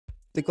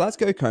The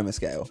Glasgow Coma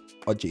Scale,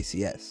 or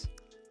GCS.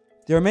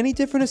 There are many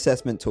different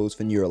assessment tools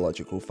for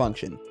neurological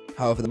function.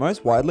 However, the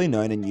most widely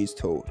known and used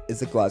tool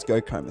is the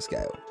Glasgow Coma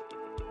Scale.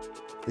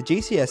 The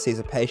GCS sees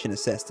a patient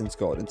assessed and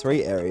scored in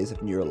 3 areas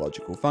of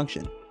neurological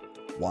function.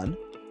 1.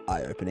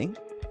 Eye opening,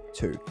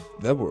 2.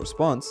 Verbal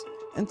response,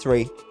 and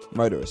 3.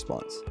 Motor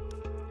response.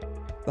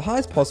 The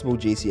highest possible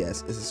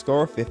GCS is a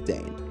score of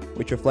 15,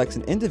 which reflects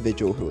an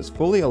individual who is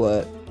fully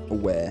alert,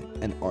 aware,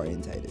 and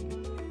orientated.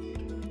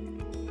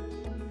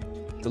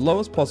 The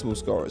lowest possible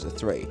score is a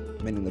 3,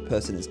 meaning the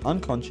person is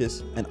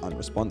unconscious and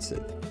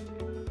unresponsive.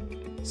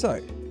 So,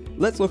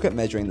 let's look at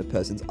measuring the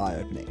person's eye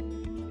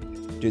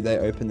opening. Do they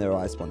open their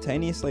eyes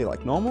spontaneously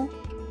like normal?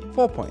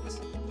 4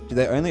 points. Do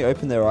they only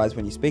open their eyes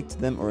when you speak to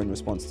them or in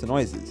response to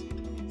noises?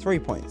 3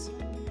 points.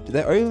 Do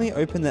they only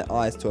open their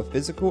eyes to a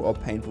physical or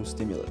painful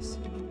stimulus?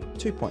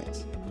 2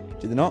 points.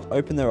 Do they not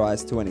open their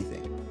eyes to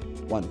anything?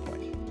 1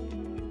 point.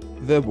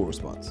 Verbal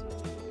response.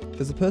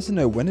 Does the person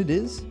know when it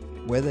is,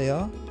 where they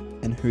are,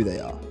 and who they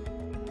are?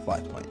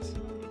 5 points.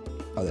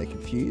 Are they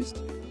confused?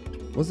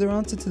 Was their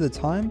answer to the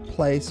time,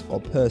 place,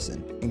 or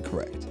person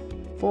incorrect?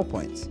 4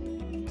 points.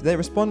 Do they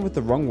respond with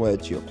the wrong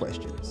word to your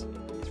questions?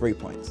 3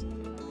 points.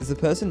 Is the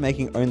person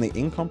making only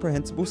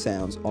incomprehensible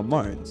sounds or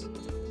moans?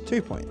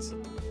 2 points.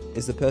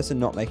 Is the person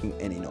not making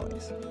any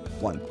noise?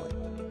 1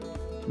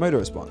 point. Motor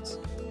response.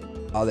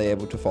 Are they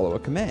able to follow a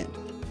command?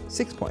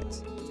 6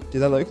 points. Do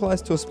they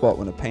localize to a spot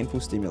when a painful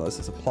stimulus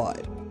is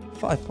applied?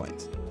 5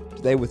 points.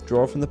 Do they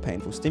withdraw from the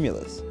painful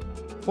stimulus?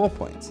 4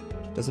 points.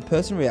 Does the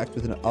person react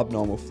with an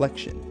abnormal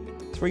flexion?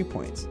 3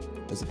 points.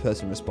 Does the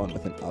person respond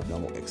with an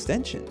abnormal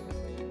extension?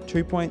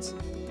 2 points.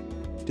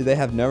 Do they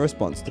have no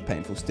response to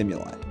painful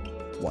stimuli?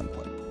 1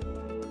 point.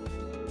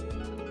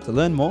 To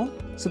learn more,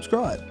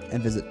 subscribe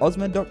and visit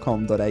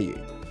ausmed.com.au.